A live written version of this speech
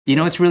You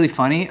know what's really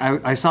funny?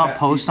 I saw a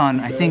post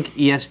on, I think,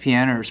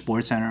 ESPN or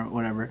SportsCenter or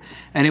whatever,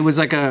 and it was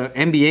like a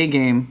NBA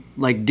game,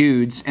 like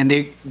dudes, and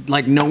they,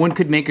 like, no one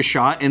could make a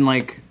shot in,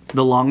 like,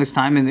 the longest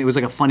time, and it was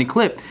like a funny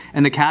clip,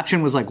 and the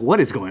caption was like, what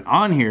is going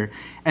on here?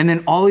 And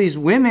then all these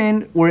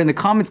women were in the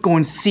comments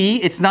going,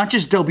 see, it's not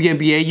just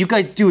WNBA, you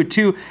guys do it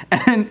too,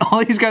 and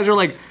all these guys are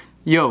like,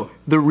 yo,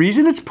 the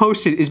reason it's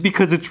posted is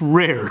because it's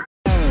rare.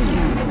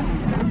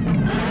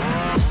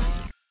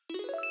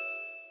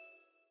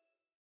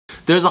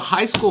 There's a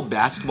high school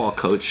basketball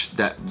coach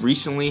that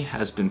recently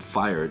has been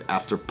fired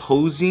after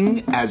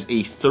posing as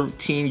a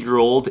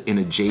 13-year-old in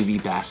a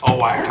JV basketball.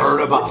 Oh, I heard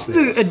about What's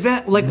the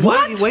advantage? Like,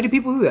 what? Why do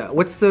people do that?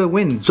 What's the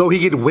win? So he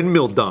could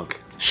windmill dunk.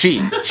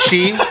 She.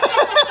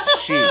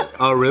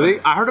 Oh, really?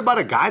 I heard about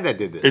a guy that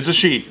did this. It's a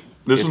she.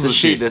 This It's a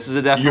she. This is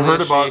a definitely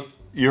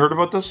You heard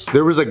about this?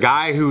 There was a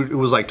guy who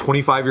was like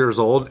 25 years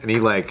old, and he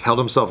like held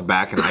himself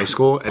back in high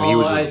school, and he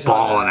was just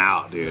balling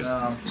out, dude.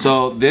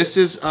 So this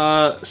is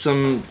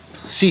some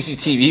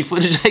CCTV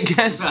footage, I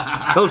guess.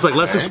 That looks like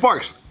Leslie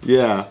Sparks.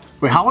 Yeah.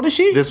 Wait, how old is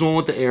she? This one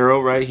with the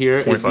arrow right here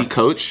is the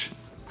coach.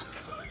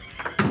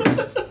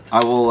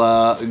 I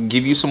will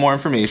give you some more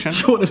information.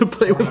 She wanted to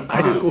play with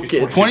high school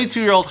kids.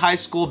 22-year-old high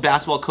school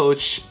basketball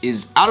coach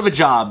is out of a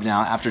job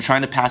now after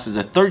trying to pass as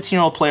a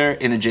 13-year-old player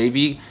in a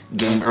JV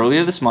game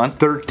earlier this month.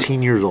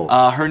 13 years old.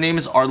 Her name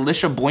is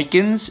Arlisha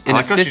Boykins, an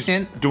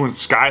assistant. She's doing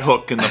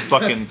skyhook in the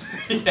fucking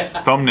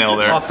thumbnail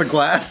there. Off the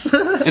glass.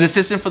 An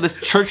assistant for the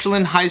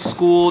Churchland High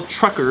School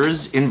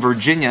Truckers in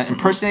Virginia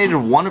impersonated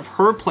one of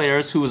her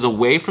players who was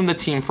away from the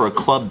team for a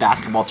club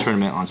basketball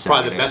tournament on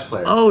Saturday. Probably the best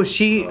player. Oh,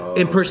 she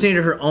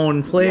impersonated her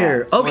own player.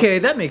 Yeah. Okay,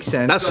 that makes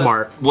sense. That's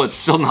smart. Well, it's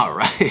still not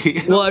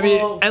right. Well, I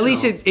mean, at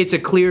least it's a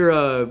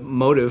clear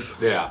motive.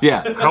 Yeah.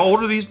 Yeah. How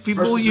old are these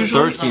people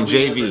usually? 13,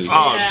 JV.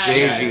 Oh,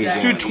 JV.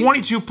 Dude,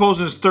 22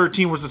 posing as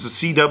 13. Was this a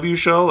CW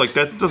show? Like,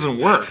 that doesn't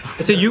work.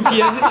 It's a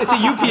UPN. It's a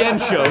UPN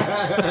show.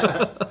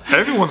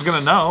 Everyone's gonna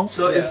know.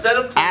 So instead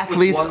of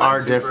Athletes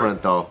are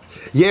different, though.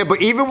 Yeah,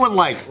 but even when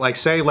like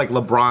say like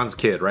LeBron's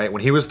kid, right?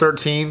 When he was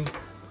 13,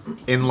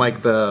 in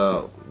like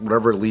the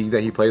whatever league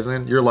that he plays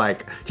in, you're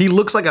like, he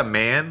looks like a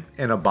man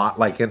in a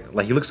like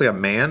he looks like a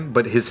man,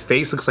 but his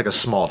face looks like a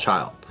small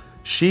child.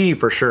 She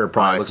for sure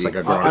probably looks like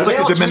a grown. It's like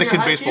a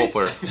Dominican baseball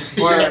player.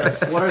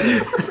 what are they?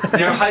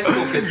 They're high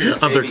school kids.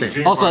 I'm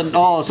 13.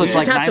 Also, so it's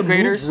like have to 9th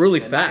graders. move really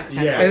fast.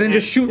 Yeah. And then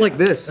just shoot like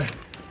this.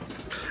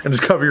 And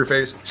just cover your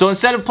face. So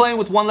instead of playing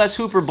with one less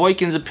hooper,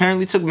 Boykins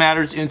apparently took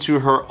matters into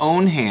her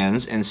own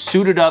hands and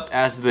suited up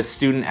as the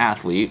student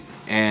athlete.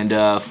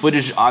 And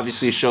footage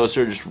obviously shows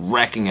her just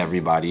wrecking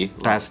everybody.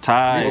 That's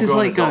tight. This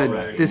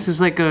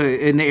is like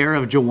in the era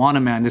of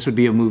Joanna Man. This would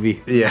be a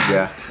movie.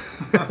 Yeah.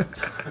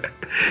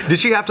 Did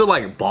she have to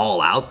like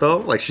ball out though?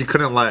 Like she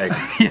couldn't like.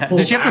 Yeah.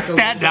 Did she have to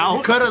stand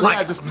out? Couldn't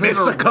like just miss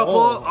a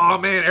couple. Oh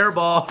man, air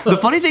ball. The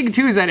funny thing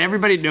too is that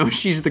everybody knows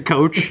she's the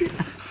coach.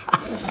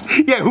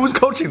 Yeah, who's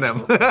coaching them?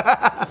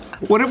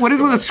 What is one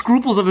of the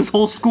scruples of this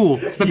whole school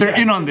that they're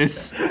in on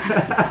this?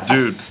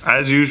 Dude,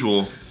 as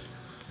usual,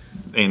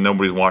 ain't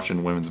nobody's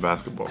watching women's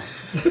basketball.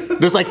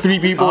 There's like 3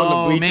 people in the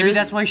bleachers. Maybe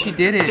that's why she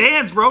did it.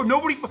 Stands, bro.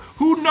 Nobody.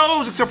 Who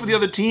knows except for the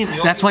other team?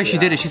 That's why she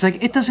did it. She's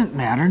like, it doesn't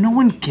matter. No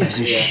one gives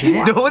a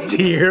shit. No one's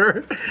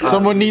here.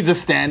 Someone needs a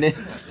stand-in.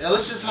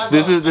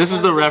 This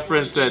is the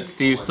reference that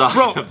Steve's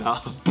talking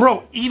about.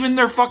 Bro, even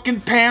their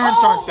fucking parents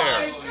aren't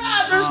there.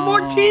 God, there's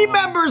more team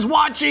members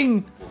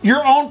watching.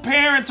 Your own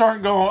parents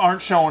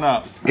aren't showing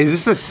up. Is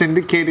this a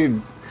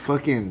syndicated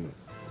fucking?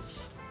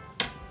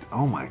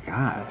 Oh my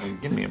god.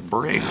 Give me a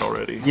break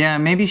already. Yeah,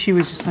 maybe she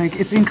was just like,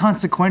 it's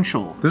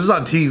inconsequential. This is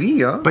on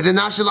TV, huh? But then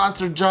now she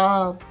lost her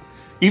job.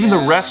 Even the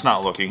ref's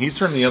not looking. He's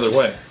turning the other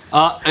way.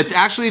 It's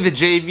actually the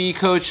JV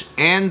coach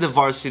and the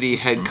varsity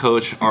head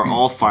coach are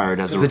all fired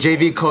as a The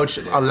JV coach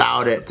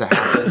allowed it to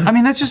happen. I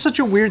mean, that's just such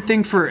a weird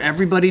thing for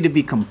everybody to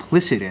be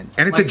complicit in.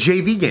 And it's a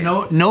JV game.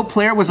 No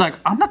player was like,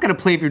 I'm not gonna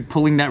play if you're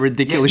pulling that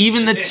ridiculous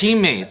even the shit.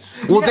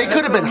 teammates. Well, they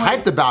could have been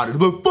hyped about it,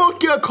 but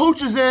fuck yeah,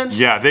 coach is in.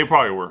 Yeah, they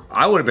probably were.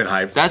 I would have been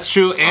hyped. That's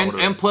true,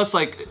 and plus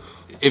like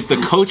if the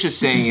coach is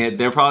saying it,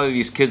 they're probably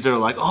these kids that are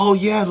like, oh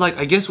yeah, like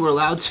I guess we're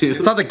allowed to.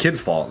 It's not the kid's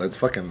fault. It's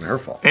fucking her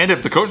fault. And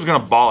if the coach is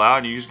gonna ball out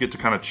and you just get to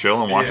kind of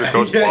chill and watch your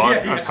coach ball, it's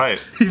kind of tight.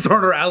 He's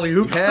throwing her alley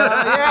oops.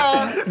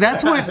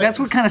 That's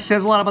what kind of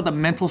says a lot about the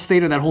mental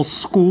state of that whole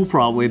school,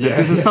 probably. That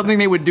this is something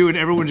they would do, and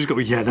everyone just go,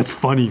 yeah, that's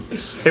funny.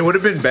 It would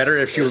have been better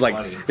if she was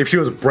like, if she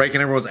was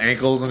breaking everyone's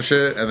ankles and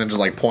shit, and then just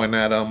like pointing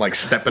at them, like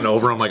stepping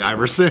over them like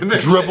Iverson,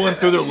 Dribbling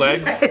through their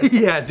legs.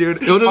 Yeah,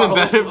 dude. It would have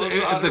been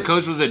better if the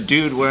coach was a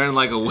dude wearing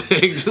like a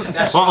wig, just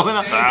falling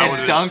up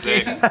and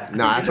dunking.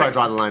 No, that's where I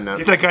draw the line now.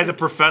 Get that guy, the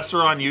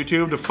professor on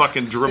YouTube, to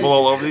fucking dribble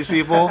all over these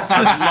people.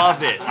 I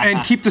love it.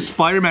 And keep the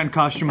Spider-Man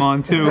costume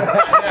on, too.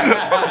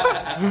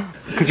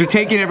 Because you're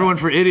taking everyone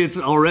for idiots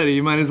already,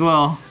 you might as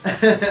well.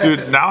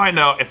 Dude, now I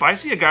know, if I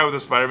see a guy with a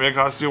Spider-Man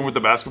costume with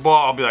the basketball,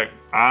 I'll be like,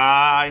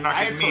 you're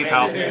not getting me,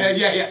 pal.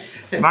 Yeah.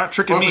 Not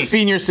tricking me. A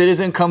senior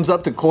citizen comes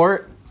up to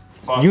court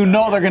You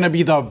know they're gonna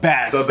be the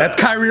best. That's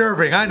Kyrie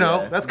Irving. I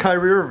know. That's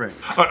Kyrie Irving.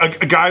 A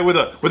guy with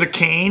a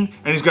cane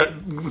and he's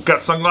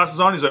got sunglasses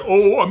on. He's like,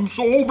 oh, I'm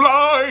so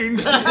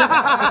blind.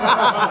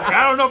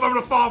 I don't know if I'm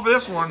gonna fall for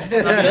this one.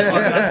 Can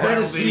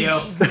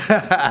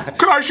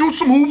I shoot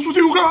some hoops with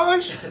you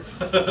guys?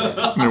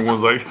 And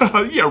everyone's like,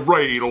 yeah,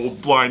 right,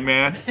 old blind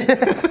man.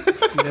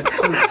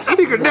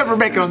 You could never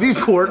make it on these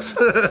courts.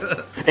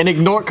 And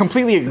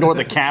completely ignore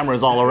the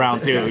cameras all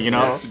around too, you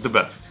know? The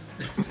best.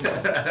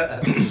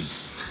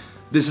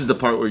 This is the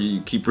part where you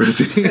keep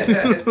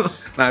riffing.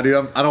 Nah,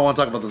 dude, I don't want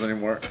to talk about this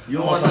anymore. You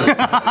don't want to.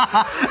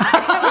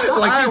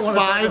 Like he's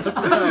 5.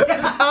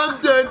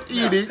 I'm done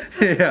eating.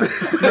 Yeah.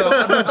 No,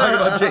 I'm not talking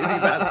about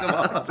JV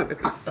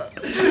basketball.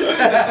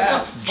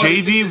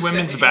 JV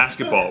women's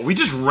basketball. We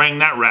just rang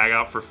that rag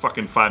out for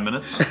fucking 5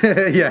 minutes.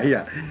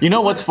 Yeah. You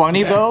know what's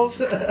funny though?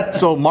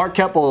 So Mark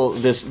Keppel,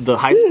 the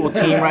high school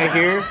team right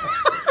here,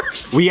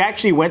 we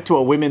actually went to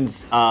a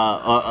women's the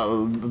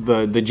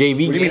JV What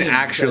do you game. mean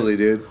actually,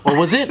 dude? Or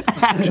was it?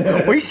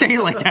 Why are you saying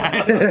it like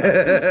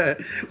that?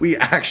 We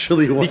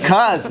actually won.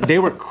 Because they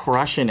were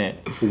crushing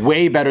it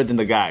way better than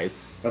the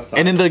guys.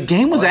 And then the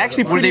game was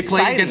actually Were pretty they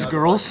playing exciting. against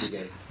girls?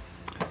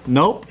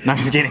 Nope. Not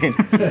just kidding.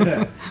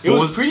 It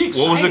was pretty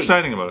exciting. What was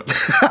exciting about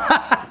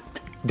it?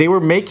 They were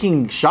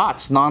making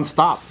shots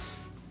nonstop.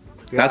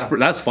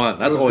 That's fun.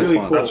 That's always really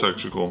fun. cool. That's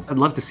actually cool. I'd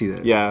love to see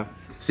that. Yeah.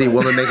 See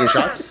women making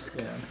shots?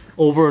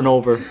 Over and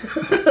over.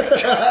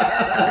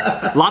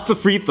 Lots of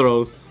free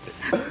throws.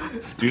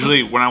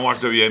 Usually when I watch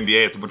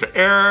WNBA, it's a bunch of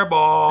air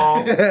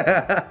ball.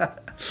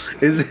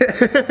 Is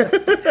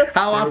it?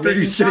 How often are you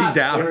making sitting shots.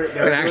 down They're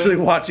and actually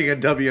watching a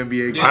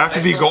WNBA game? I have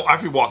to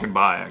be walking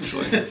by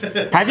actually.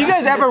 Have you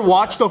guys ever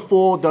watched a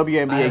full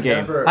WNBA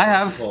game? I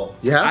have.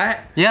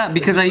 Yeah? Yeah,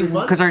 because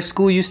fun? our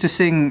school used to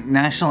sing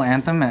national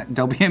anthem at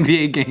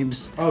WNBA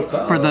games for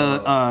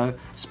the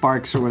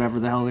Sparks or whatever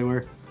the hell they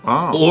were.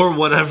 Or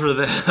whatever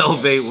the hell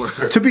they were.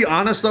 To be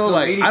honest though,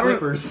 like Lady I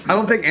Clippers.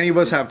 don't think any of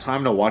us have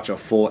time to watch a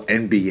full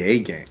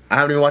NBA game. I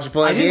haven't even watched a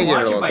full NBA game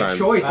in a long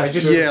time. I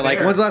just Yeah, like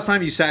when's the last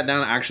time you sat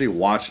down and actually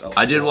watched?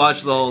 I did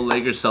watch the whole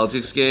Lakers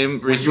Celtics game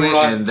recently,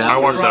 and that I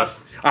watched was that.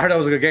 I heard that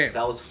was a good game.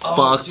 that was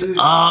fucked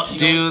up,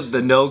 dude.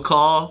 The no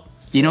call.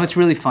 You know what's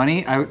really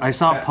funny? I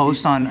saw a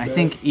post on I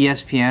think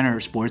ESPN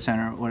or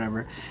SportsCenter or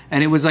whatever,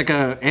 and it was like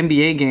a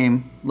NBA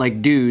game,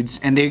 like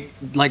dudes, and they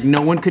like no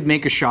one could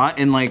make a shot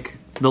in like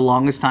the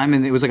longest time,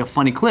 and it was like a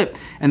funny clip,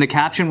 and the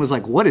caption was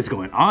like, "What is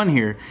going on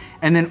here?"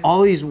 And then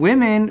all these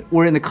women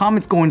were in the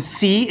comments going,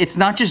 "See, it's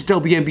not just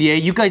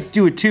WNBA, you guys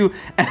do it too,"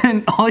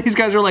 and all these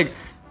guys are like,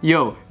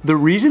 yo, the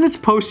reason it's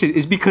posted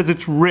is because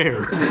it's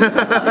rare.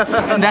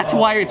 And that's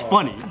why it's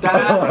funny.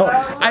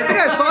 I think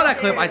I saw that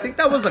clip. I think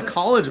that was a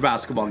college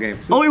basketball game.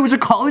 Oh, it was a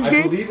college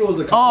game? believe it was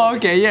a Oh,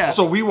 okay, yeah.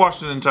 So we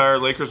watched an entire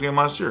Lakers game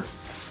last year.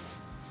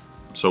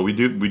 So we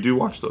do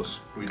watch those.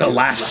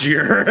 Last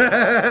year.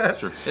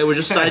 Hey, we're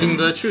just citing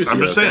the truth. I'm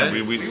here, just okay?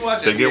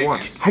 saying, they get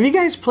watched. Have you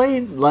guys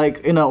played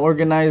like in an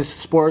organized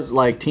sport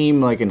like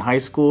team like in high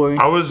school? Or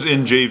anything? I was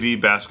in JV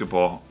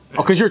basketball. Oh,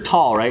 because you're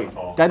tall, right?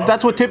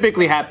 That's what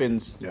typically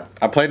happens.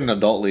 I played in an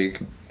adult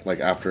league, like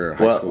after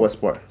high school. What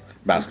sport?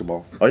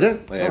 Basketball. Oh, you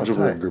did? Like, Oh, it was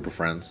a tight. group of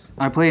friends.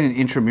 I played an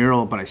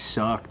intramural, but I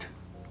sucked.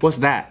 What's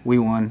that? We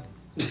won.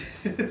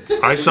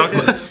 I sucked.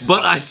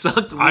 But I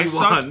sucked. We I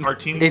sucked. won. Our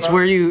team. It's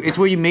where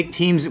you make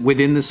teams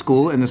within the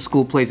school, and the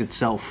school plays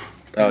itself.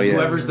 Oh yeah.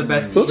 Whoever's the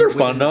best. Those team are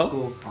fun, within the though.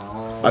 school.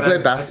 I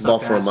played basketball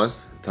sucked for a ass. month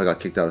until I got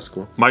kicked out of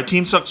school. My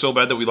team sucked so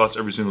bad that we lost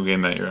every single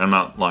game that year. I'm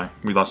not lying.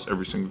 We lost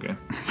every single game.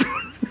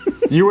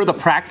 You were the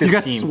practice You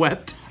got team.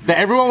 swept. That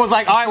everyone was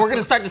like, all right, we're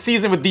gonna start the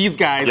season with these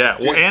guys. Yeah.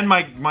 Well, and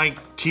my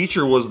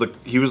teacher was the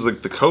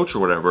coach or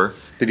whatever.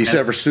 Did he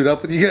ever suit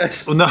up with you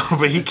guys? Well, no,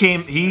 but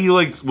he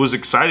like was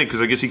excited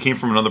because I guess he came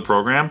from another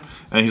program,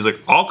 and he's like,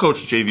 I'll coach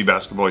JV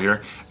basketball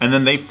here, and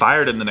then they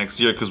fired him the next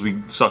year because we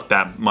sucked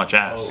that much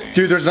ass.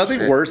 Dude, there's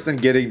nothing worse than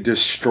getting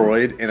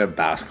destroyed in a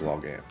basketball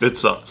game. It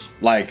sucks.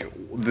 Like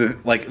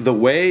the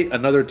way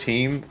another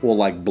team will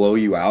like blow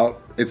you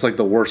out, it's like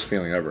the worst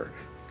feeling ever.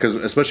 Because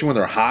especially when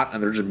they're hot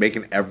and they're just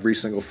making every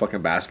single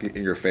fucking basket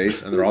in your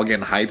face and they're all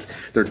getting hyped,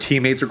 their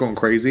teammates are going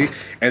crazy,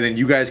 and then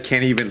you guys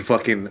can't even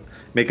fucking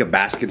make a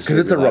basket. Because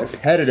it's a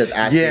repetitive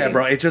ass Yeah, game.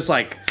 bro. It's just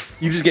like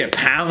you just get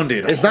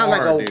pounded. It's not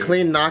like hard, a dude.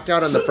 clean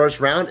knockout in the first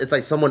round. It's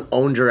like someone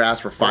owned your ass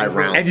for 5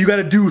 rounds. And you got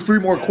to do 3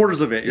 more quarters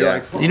of it. You're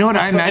Yeah. like, You know what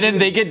I And then imagine?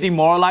 they get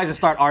demoralized and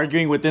start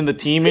arguing within the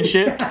team and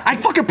shit. I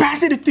fucking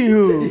passed it to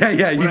you.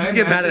 yeah. You just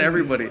get mad at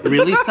everybody.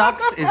 really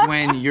sucks is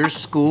when your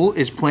school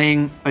is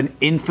playing an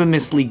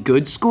infamously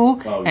good school,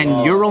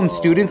 and your own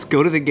students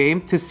go to the game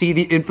to see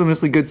the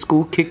infamously good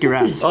school kick your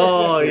ass.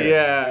 Oh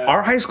yeah.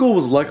 Our high school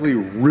was luckily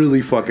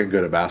really fucking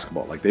good at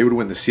basketball. Like they would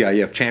win the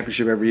CIF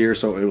championship every year,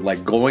 so it was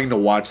like going to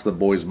watch the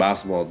boys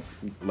basketball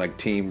like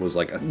team was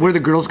like Were the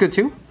girls good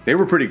too? they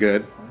were pretty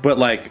good, but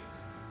like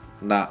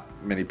not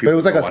many people. But it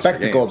was like go a watch their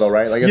spectacle, games. though,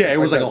 right? Like Yeah, it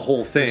was like a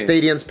whole thing. The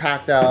stadium's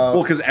packed out.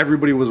 Well, because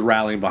everybody was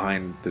rallying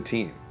behind the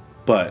team,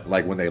 but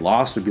like when they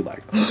lost, it'd be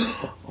like,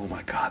 oh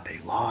my god, they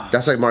lost.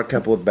 That's like Mark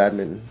Keppel with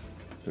badminton.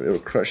 They were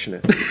crushing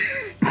it.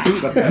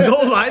 No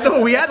lie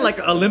though, we had like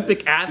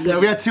Olympic athletes. Yeah,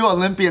 we had 2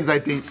 Olympians, I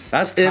think.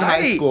 That's in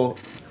high tight. school.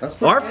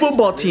 Our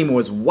football team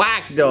was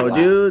whack though,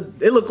 dude.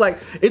 It looked like,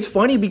 it's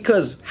funny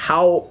because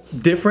how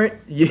different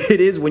it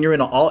is when you're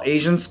in an all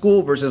Asian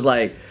school versus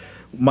like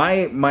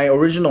my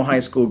original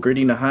high school,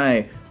 Greene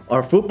High.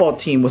 Our football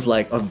team was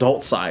like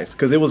adult size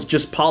because it was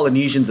just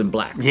Polynesians and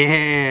black.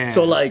 Yeah.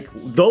 So like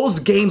those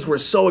games were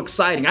so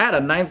exciting. I had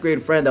a 9th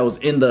grade friend that was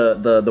in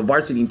the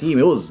varsity team.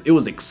 It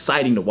was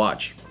exciting to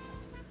watch.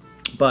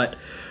 But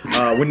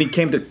when it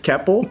came to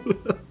Keppel,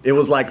 it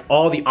was like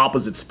all the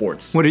opposite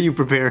sports. What are you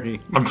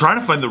preparing? I'm trying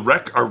to find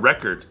our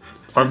record.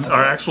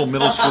 Our actual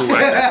middle school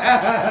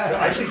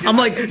record. I'm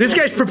like, this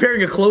guy's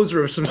preparing a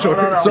closer of some sort.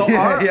 So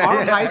our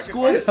high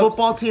school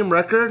football team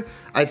record,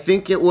 I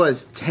think it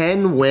was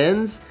 10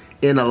 wins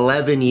in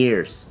 11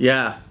 years.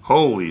 Yeah.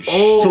 Holy shit.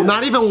 So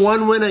not even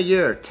 1 win a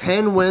year.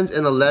 10 wins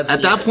in 11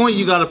 At years. that point,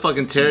 you gotta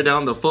fucking tear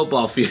down the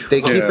football field.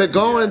 They keep it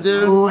going,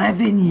 dude.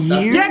 11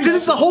 years? Yeah, because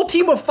it's a whole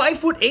team of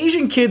 5-foot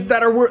Asian kids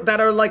that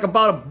are like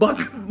about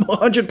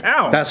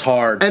 £100. That's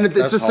hard. And it's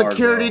That's a hard,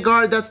 security bro.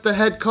 guard that's the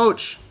head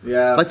coach.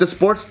 Yeah. Like the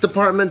sports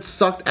department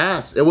sucked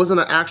ass. It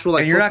wasn't an actual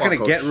like And you're not football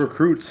gonna get coach.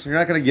 recruits. You're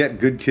not gonna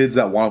get good kids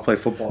that want to play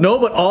football. No,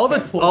 but all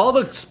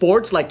the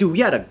sports, like, dude,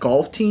 we had a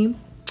golf team,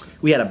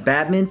 we had a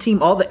badminton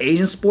team, all the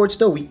Asian sports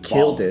though, we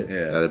killed it.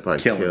 Yeah, they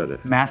probably Killing killed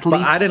it. Mathletes?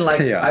 But I didn't like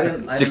Yeah. I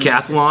didn't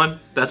Decathlon,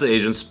 that's an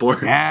Asian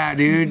sport. Yeah,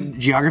 dude.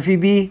 Geography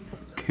B,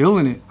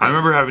 killing it. I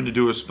remember having to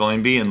do a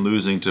spelling bee and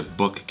losing to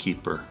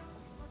bookkeeper.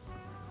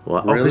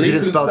 What? Oh, because you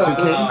didn't spell 2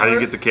 Ks? I didn't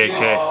get the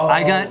KK.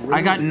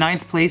 I got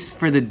 9th place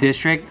for the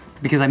district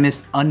because I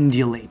missed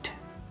undulate.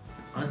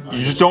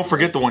 You just don't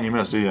forget the one you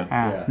missed, do you?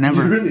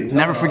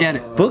 Never forget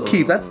it.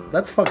 Bookkeep.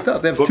 That's fucked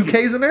up. They have 2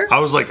 Ks in there. I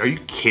was like, are you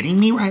kidding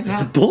me right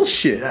now?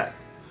 Bullshit.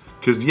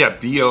 Because, yeah,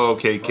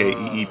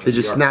 BOOKKEEP. Did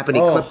you snap any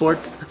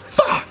clipboards?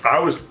 I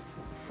was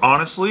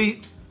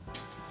honestly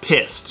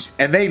pissed.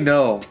 And they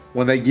know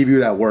when they give you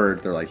that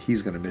word, they're like,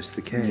 he's gonna miss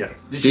the K. Yeah.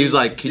 Steve's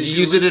like, can you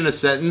use it in a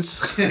sentence?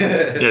 Yeah,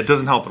 it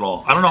doesn't help at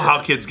all. I don't know how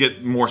kids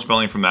get more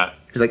spelling from that.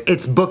 He's like,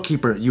 it's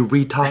bookkeeper, you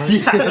retard.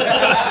 You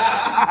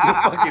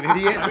fucking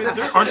idiot.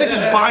 Aren't they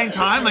just buying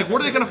time? Like,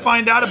 what are they going to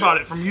find out about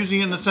it from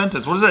using it in the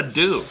sentence? What does that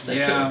do?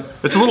 Yeah.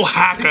 It's a little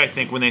hack, I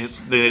think, when they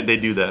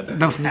do that.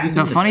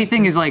 The funny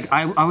thing is, like,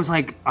 I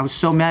was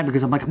so mad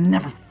because I'm like, I've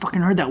never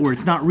fucking heard that word.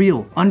 It's not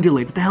real.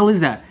 Undulate. What the hell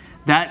is that?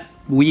 That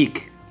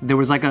week, there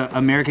was like a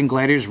American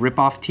Gladiators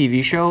ripoff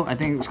TV show. I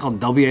think it was called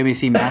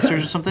WMAC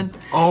Masters or something.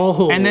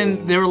 Oh. And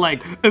then they were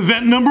like,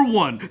 event number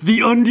 1,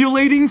 the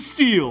undulating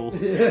steel.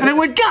 And I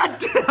went, God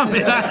damn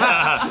it.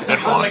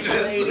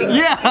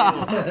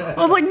 Yeah.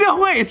 I was like, no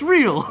way, it's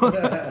real.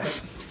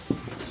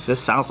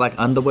 Just sounds like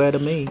underwear to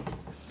me.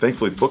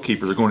 Thankfully,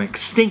 bookkeepers are going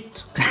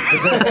extinct.